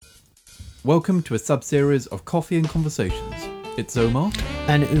Welcome to a sub-series of Coffee and Conversations. It's Omar.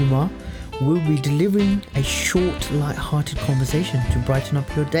 And Umar will be delivering a short, light-hearted conversation to brighten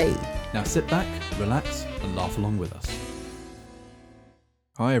up your day. Now sit back, relax, and laugh along with us.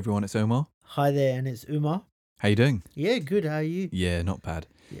 Hi everyone, it's Omar. Hi there, and it's Umar. How you doing? Yeah, good. How are you? Yeah, not bad.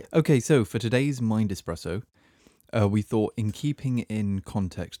 Yeah. Okay, so for today's Mind Espresso, we thought in keeping in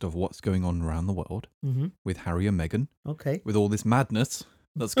context of what's going on around the world with Harry and Meghan, Okay. with all this madness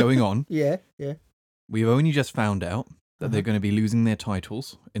that's going on, Yeah. we've only just found out that they're going to be losing their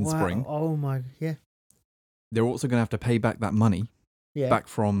titles in spring. Oh my, yeah. They're also going to have to pay back that money back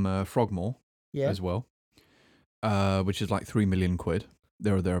from Frogmore as well, which is like 3 million quid,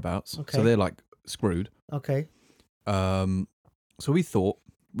 there or thereabouts. Okay. So they're like screwed. Okay. So we thought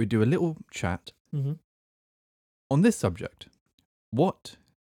we'd do a little chat on this subject. What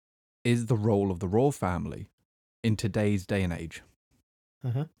is the role of the royal family in today's day and age?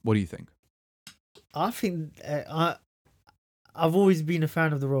 What do you think? I think I've always been a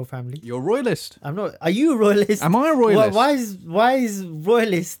fan of the royal family. You're a royalist. I'm not. Are you a royalist? Am I a royalist? Why is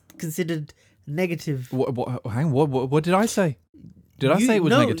royalist considered negative? Hang on, what did I say? Did I say it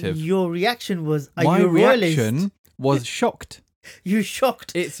was negative? Your reaction was, are My you a royalist? reaction was shocked. You're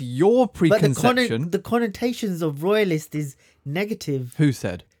shocked. It's your preconception. But the connotations of royalist is negative. Who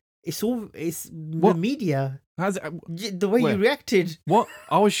said? It's the media. The way you reacted. What?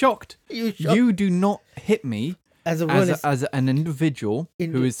 I was shocked. You do not hit me as a royalist, as an individual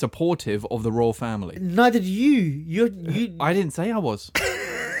who is supportive of the royal family. Neither do you. I didn't say I was.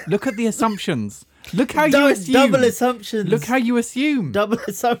 Look at the assumptions. Look how you assume. Double assumptions. Look how you assume. Double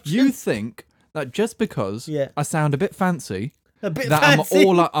assumptions. You think that just because I sound a bit fancy, fancy. I'm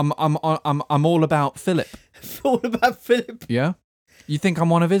all about Philip. All about Philip. Yeah. You think I'm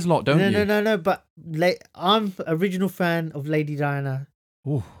one of his lot, don't you? No. But I'm original fan of Lady Diana.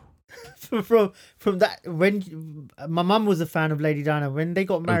 Ooh. From that, when my mum was a fan of Lady Diana, when they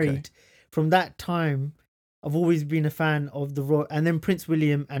got married, from that time, I've always been a fan of the royal, and then Prince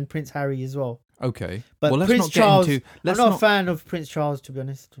William and Prince Harry as well. Okay. But well, Prince Charles, I'm not a fan of Prince Charles, to be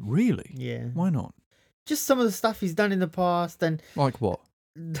honest. Really? Yeah. Why not? Just some of the stuff he's done in the past, and like what?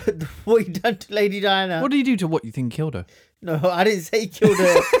 What he done to Lady Diana. What did he do to what you think killed her? No, I didn't say he killed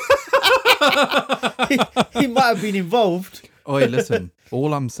her. he might have been involved. Oh, hey, listen.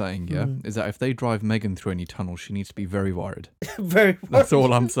 All I'm saying, is that if they drive Meghan through any tunnels, she needs to be very worried. Very worried. That's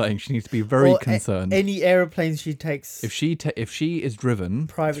all I'm saying. She needs to be very concerned. Any aeroplanes she takes. If she is driven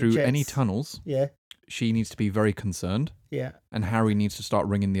through jets. any tunnels, she needs to be very concerned. Yeah. And Harry needs to start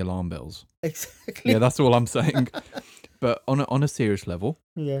ringing the alarm bells. Exactly. Yeah, that's all I'm saying. But on a serious level.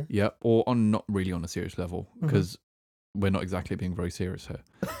 Yeah. Yeah. Or not really on a serious level, because we're not exactly being very serious here.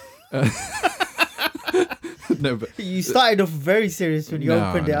 No, but you started off very serious when you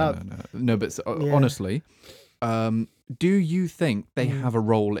opened it up. No, but honestly, do you think they have a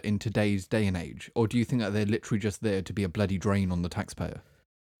role in today's day and age, or do you think that they're literally just there to be a bloody drain on the taxpayer?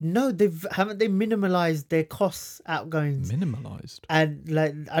 No, haven't they minimalized their costs, outgoings? Minimalized, and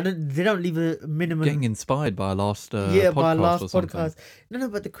they don't leave a minimum. Getting inspired by our last podcast. No,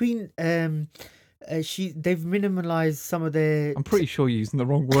 but the Queen, they've minimalized some of their. I'm pretty sure you're using the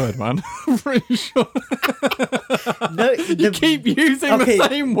wrong word, man. I'm pretty sure. No, you keep using the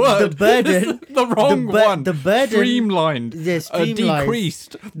same word. The burden, the wrong one. The burden, streamlined,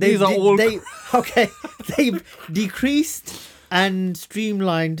 decreased. These are all. They've decreased and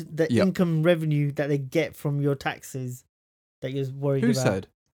streamlined the income revenue that they get from your taxes that you're worried about. Who said?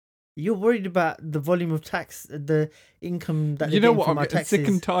 You're worried about the volume of tax, the income that you know what? From I'm taxes. sick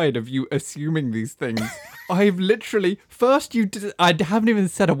and tired of you assuming these things. I've literally I haven't even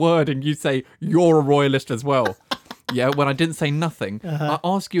said a word, and you say you're a royalist as well. Yeah, when I didn't say nothing. I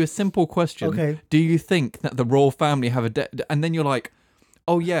ask you a simple question. Okay. Do you think that the royal family have a debt? And then you're like,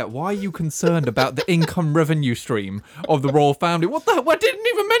 oh yeah, why are you concerned about the income revenue stream of the royal family? What the hell? I didn't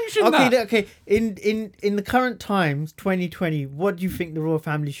even mention that. Okay. In the current times, 2020, what do you think the royal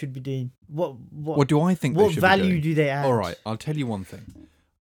family should be doing? What do I think? What they should value be doing? do they add? All right, I'll tell you one thing.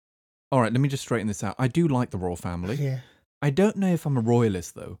 All right, let me just straighten this out. I do like the royal family. Yeah. I don't know if I'm a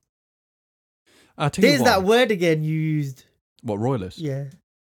royalist though. I'll tell you There's that word again you used. What, royalist? Yeah.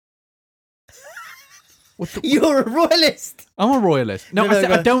 You're a royalist. I'm a royalist. No,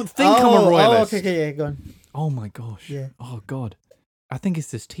 I don't think I'm a royalist. Okay, yeah, go on. Oh my gosh. Yeah. Oh God. I think it's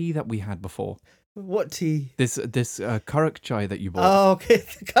this tea that we had before. What tea? This Karak chai that you bought. Oh, okay.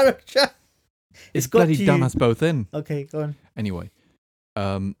 The Karak chai. It's bloody done us both in. Okay, go on. Anyway,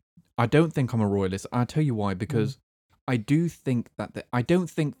 I don't think I'm a royalist. I'll tell you why. Because I do think that I don't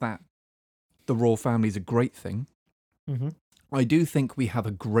think that the royal family is a great thing. I do think we have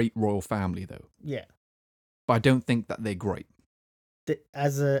a great royal family, though. Yeah. But I don't think that they're great.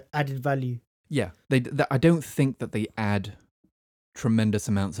 As a added value. Yeah. I don't think that they add tremendous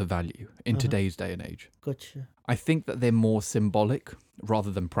amounts of value in today's day and age. Gotcha. I think that they're more symbolic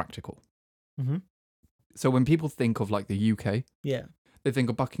rather than practical. Mm-hmm. So when people think of like the UK, yeah, they think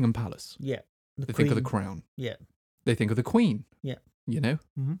of Buckingham Palace. Yeah. They think of the Crown. Yeah. They think of the Queen. Yeah. You know?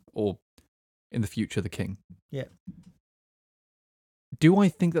 Mm-hmm. Or in the future, the King. Yeah. Do I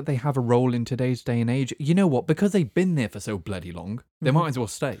think that they have a role in today's day and age? You know what? Because they've been there for so bloody long, they might as well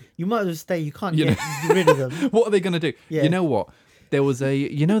stay. You might as well stay. You can't get rid of them. What are they going to do? Yeah. You know what? There was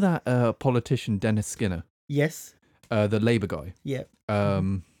that politician, Dennis Skinner? Yes. The Labour guy. Yeah.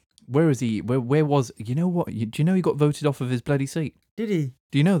 Where is he? Where was... You know what? Do you know he got voted off of his bloody seat? Did he?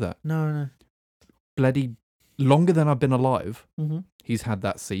 Do you know that? No. Bloody... Longer than I've been alive, Mm-hmm. he's had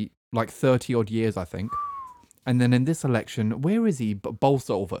that seat. Like 30 odd years, I think. And then in this election, where is he?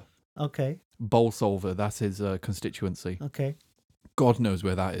 Bolsover. Okay. Bolsover, that's his constituency. Okay. God knows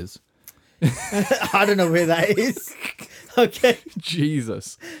where that is. I don't know where that is. Okay.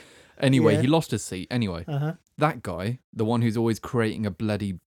 Jesus. Anyway, Yeah. he lost his seat. Anyway, Uh-huh. that guy, the one who's always creating a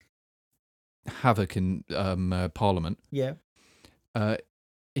bloody havoc in Parliament, Yeah.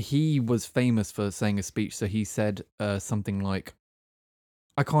 he was famous for saying a speech. So he said something like,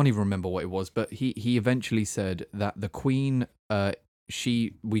 I can't even remember what it was, but he eventually said that the Queen,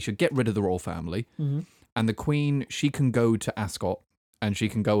 we should get rid of the royal family, Mm-hmm. and the Queen, she can go to Ascot and she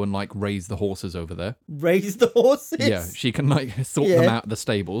can go and like raise the horses over there. Raise the horses? Yeah, she can like sort them out of the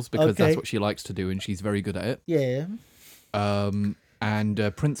stables because that's what she likes to do and she's very good at it. Yeah.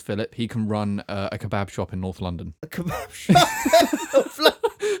 And Prince Philip, he can run a kebab shop in North London. A kebab shop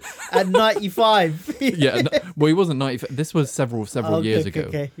at 95. Yeah, well, he wasn't 90. This was several years ago.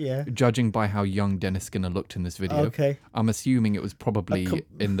 Okay, yeah. Judging by how young Dennis Skinner looked in this video, Okay. I'm assuming it was probably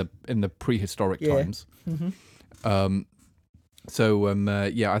in the prehistoric times. Mm-hmm.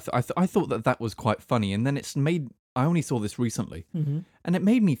 I thought that was quite funny, and then I only saw this recently, and it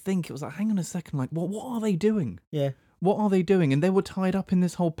made me think. It was like, hang on a second, like, what are they doing? Yeah. What are they doing? And they were tied up in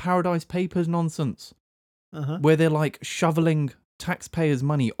this whole Paradise Papers nonsense, Uh-huh. where they're like shoveling taxpayers'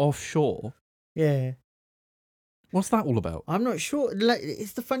 money offshore. Yeah. What's that all about? I'm not sure. Like,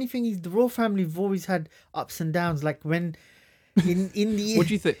 it's the funny thing is the royal family have always had ups and downs. Like when in the What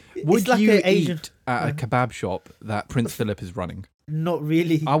do you think? It's Would like you an Asian- eat at a kebab shop that Prince Philip is running? not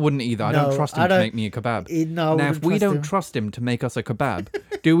really. I wouldn't either. I don't trust him to make me a kebab. No, Now, if we don't trust him to make us a kebab,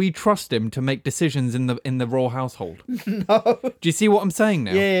 do we trust him to make decisions in the royal household? No. Do you see what I'm saying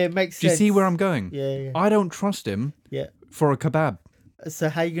now? Yeah, it makes sense. Do you see where I'm going? Yeah. I don't trust him Yeah. for a kebab. So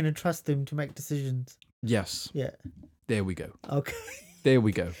how are you going to trust him to make decisions? Yes. Yeah. There we go. Okay. There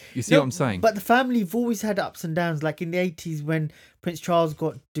we go. You see what I'm saying? But the family have always had ups and downs. Like in the 80s when Prince Charles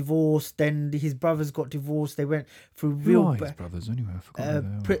got divorced, then his brothers got divorced. They went through Who are his brothers anyway? I forgot who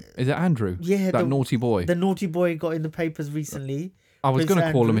they are. Is it Andrew? Yeah. That naughty boy. The naughty boy got in the papers recently. I was Prince going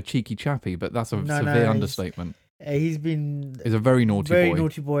to call him Andrew. a cheeky chappy, but that's a No, severe he's- understatement. He's been He's a very naughty boy.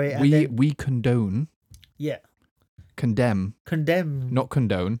 naughty boy. And We condone, yeah. condemn, Condemn. not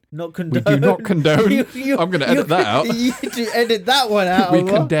condone. Not condone. We do not condone. I'm going to edit that out. You need to edit that one out. We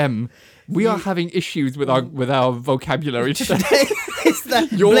Omar. condemn. We are having issues with our vocabulary today. It's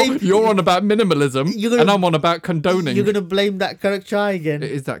that You're on about minimalism, and I'm on about condoning. You're gonna blame that correct chai again.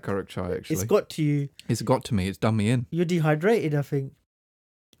 It is that correct chai, actually. It's got to you. It's got to me. It's done me in. You're dehydrated, I think.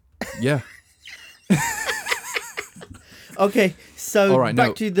 Yeah. Okay, so All right, back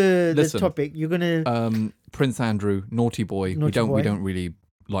no, to the listen. topic. You're gonna Prince Andrew, naughty boy. Naughty we boy. don't really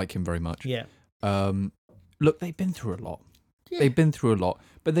like him very much. yeah. Look, they've been through a lot. Yeah. They've been through a lot,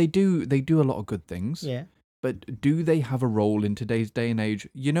 but they do a lot of good things. Yeah. But do they have a role in today's day and age?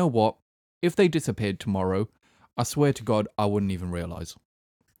 You know what? If they disappeared tomorrow, I swear to God, I wouldn't even realise.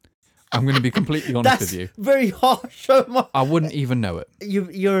 I'm going to be completely honest That's with you. very harsh, Omar. I wouldn't even know it.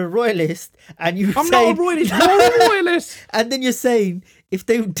 You're a royalist, and I'm not a royalist. You're a royalist. And then you're saying if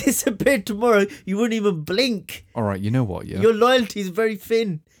they disappeared tomorrow, you wouldn't even blink. All right, you know what? Yeah, Your loyalty is very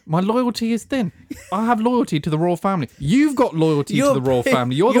thin. my loyalty is thin. I have loyalty to the royal family. You've got loyalty to You're the royal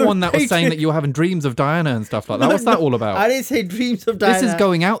family. You're the you're one that was saying patriot. that you were having dreams of Diana and stuff like that. What's that all about? I didn't say dreams of Diana. This is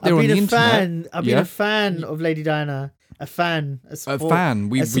going out there I've on been the a internet. fan. I've been Yeah? a fan of Lady Diana. A fan. A fan.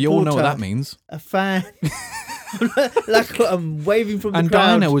 We all know what that means. A fan. Like I'm waving from the And crowd.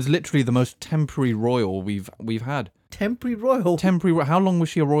 Diana was literally the most temporary royal we've had. Temporary royal. How long was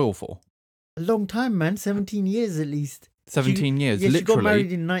she a royal for? A long time, man. 17 years at least. 17 years. Yeah, Literally. she got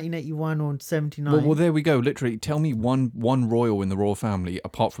married in 1981 or 79. Well, there we go. Literally, tell me one royal in the royal family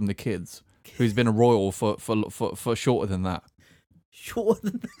apart from the kids who's been a royal for shorter than that. shorter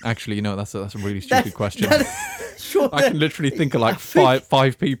than that? Actually, that's a really stupid question. Shorter. I can literally think of like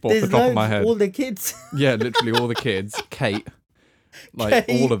five people off the top of my head. All the kids. Yeah, literally all the kids. Kate. Like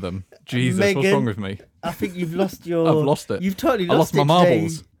Kate, all of them. Jesus, Meghan. what's wrong with me? I think you've lost your... I've lost it. You've totally I lost lost my it today.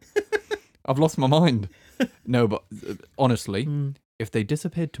 marbles. I've lost my mind. No, but honestly, if they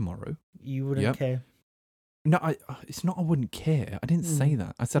disappeared tomorrow... You wouldn't care. No, it's not I wouldn't care. I didn't say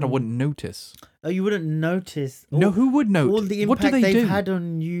that. I said I wouldn't notice. Oh, you wouldn't notice. No, who would notice? All the what do impact they they've do? had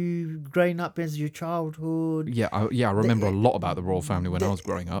on you growing up as your childhood. Yeah, I remember a lot about the royal family when I was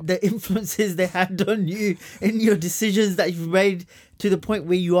growing up. The influences they had on you in your decisions that you've made to the point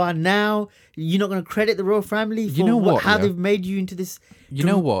where you are now. You're not going to credit the royal family for how they've made you into this. You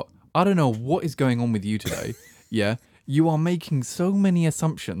know what? I don't know what is going on with you today. Yeah, you are making so many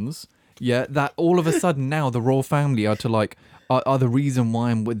assumptions. Yeah, that all of a sudden now the royal family are the reason why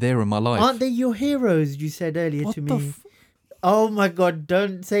I'm there in my life. Aren't they your heroes? You said earlier to me. Oh my God!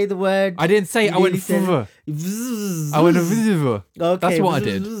 Don't say the word. I didn't say. I went further. I went further. Okay, that's what I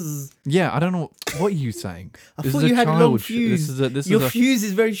did. Yeah, I don't know. What are you saying? I thought you had a long fuse. Your fuse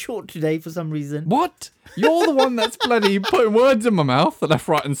is very short today for some reason. What? You're the one that's bloody putting words in my mouth, left,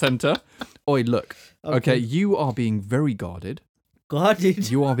 right, and centre. Oi, look. Okay, you are being very guarded. Guarded.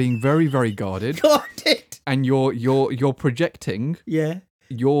 You are being very, very guarded. Guarded. And you're projecting. Yeah.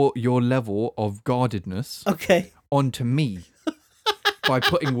 Your level of guardedness. Okay. Onto me. By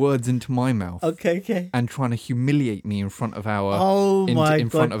putting words into my mouth. Okay. And trying to humiliate me in front of our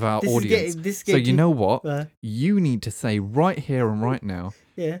front of our audience. So you know what? You need to say right here and right now.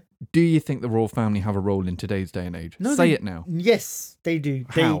 Yeah. Do you think the royal family have a role in today's day and age? No, say it now. Yes, they do.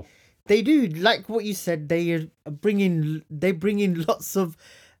 How? They do. Like what you said, they bring in lots of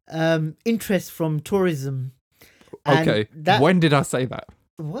interest from tourism. Okay. When did I say that?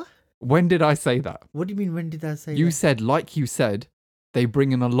 What? When did I say that? What do you mean, when did I say that? You said, like you said, they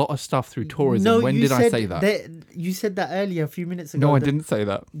bring in a lot of stuff through tourism. No, when did I say that? You said that earlier, a few minutes ago. No, I didn't say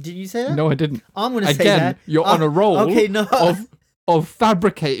that. Did you say that? No, I didn't. I'm going to say that. Again, you're on a roll of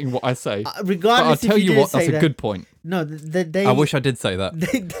fabricating what I say. Regardless, but I'll tell you what, that's a good point. No, I wish I did say that.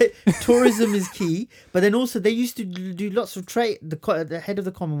 Tourism is key, but then also they used to do lots of trade. The head of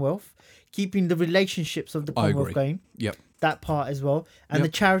the Commonwealth, keeping the relationships of the Commonwealth going. Yep. That part as well, and the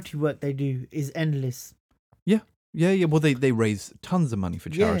charity work they do is endless. Yeah. Well, they raise tons of money for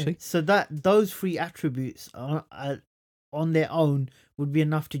charity. Yeah, so those three attributes on their own would be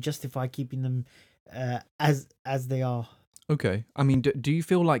enough to justify keeping them as they are. Okay. I mean, do you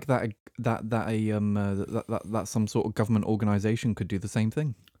feel like that some sort of government organization could do the same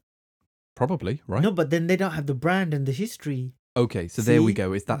thing? Probably, right? No, but then they don't have the brand and the history. Okay, so there we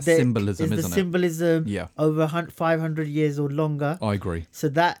go. It's that symbolism, isn't it? The symbolism over 500 years or longer. I agree. So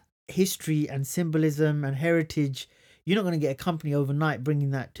that history and symbolism and heritage, you're not going to get a company overnight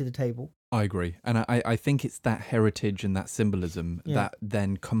bringing that to the table. I agree. And I think it's that heritage and that symbolism that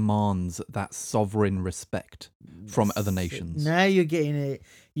then commands that sovereign respect from other nations. Now you're getting it.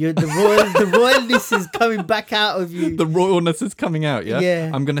 The royalness is coming back out of you. The royalness is coming out, yeah?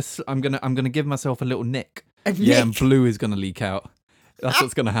 Yeah. I'm gonna give myself a little nick. And blue is gonna leak out. That's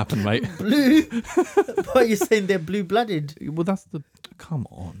what's gonna happen, mate. Blue? What, you're saying they're blue-blooded? Well, that's come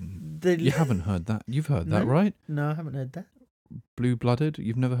on. You haven't heard that. You've heard that, right? No, I haven't heard that. Blue-blooded?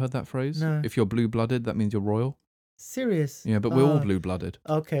 You've never heard that phrase? No. If you're blue-blooded, that means you're royal. Serious? Yeah, but we're all blue-blooded.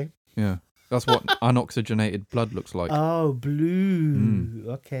 Okay. Yeah. That's what unoxygenated blood looks like. Oh, blue.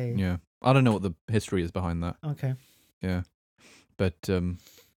 Okay. Yeah. I don't know what the history is behind that. Okay. Yeah. But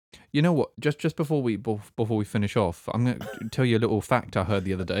you know what? Just before we finish off, I'm going to tell you a little fact I heard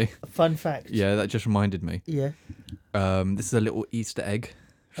the other day. A fun fact. Yeah, that just reminded me. Yeah. This is a little Easter egg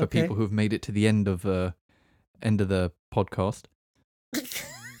for people who have made it to the end of the podcast.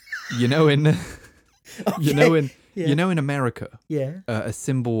 You know in America, a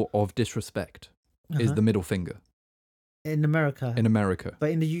symbol of disrespect is the middle finger. In America.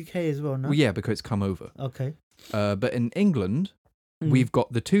 But in the UK as well, no? Well, yeah, because it's come over. Okay. But in England, we've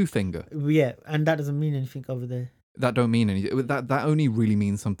got the two finger. Yeah, and that doesn't mean anything over there. That don't mean anything. That only really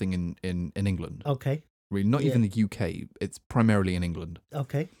means something in England. Okay. Really, not even the UK. It's primarily in England.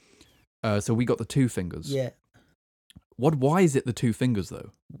 Okay. So we got the two fingers. Yeah. Why is it the two fingers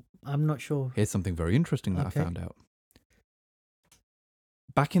though? I'm not sure. Here's something very interesting that I found out.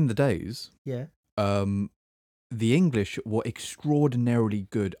 Back in the days, the English were extraordinarily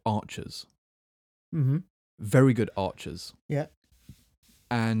good archers. Mm-hmm. Very good archers. Yeah.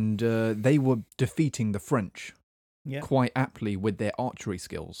 And they were defeating the French quite aptly with their archery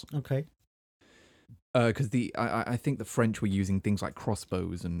skills. Okay. Because I think the French were using things like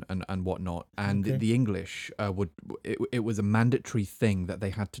crossbows and whatnot, and Okay. the English it was a mandatory thing that they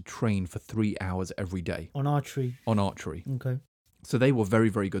had to train for 3 hours every day On archery. on archery. Okay. So they were very,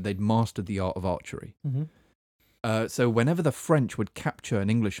 very good. They'd mastered the art of archery. Mm-hmm. So whenever the French would capture an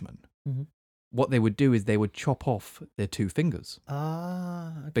Englishman, Mm-hmm. what they would do is they would chop off their 2 fingers.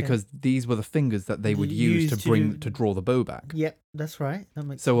 Ah, okay. Because these were the fingers that they would use to draw the bow back. Yep, that's right. That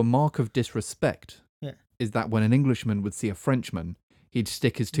makes So a mark of disrespect is that when an Englishman would see a Frenchman, he'd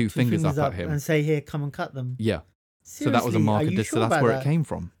stick his 2 fingers up at him and say, "Here, come and cut them." Yeah. Seriously? So that was a mark of disrespect. so that's where it came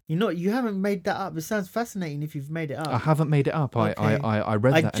from. You haven't made that up. It sounds fascinating if you've made it up. I haven't made it up. Okay. I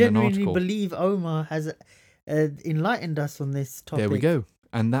read that in an article. I genuinely believe Omar has enlightened us on this topic. There we go.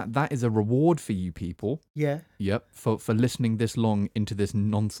 And that is a reward for you people. Yeah. Yep. For listening this long into this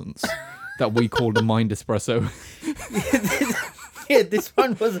nonsense that we call the Mind Espresso. Yeah, this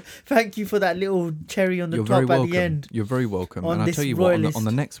one was. Thank you for that little cherry on the top at the end. You're very welcome. And I'll tell you what, on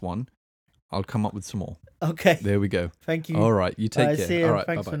the next one, I'll come up with some more. Okay. There we go. Thank you. All right. You take care. See you. All right.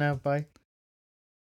 Thanks Bye-bye. for now. Bye.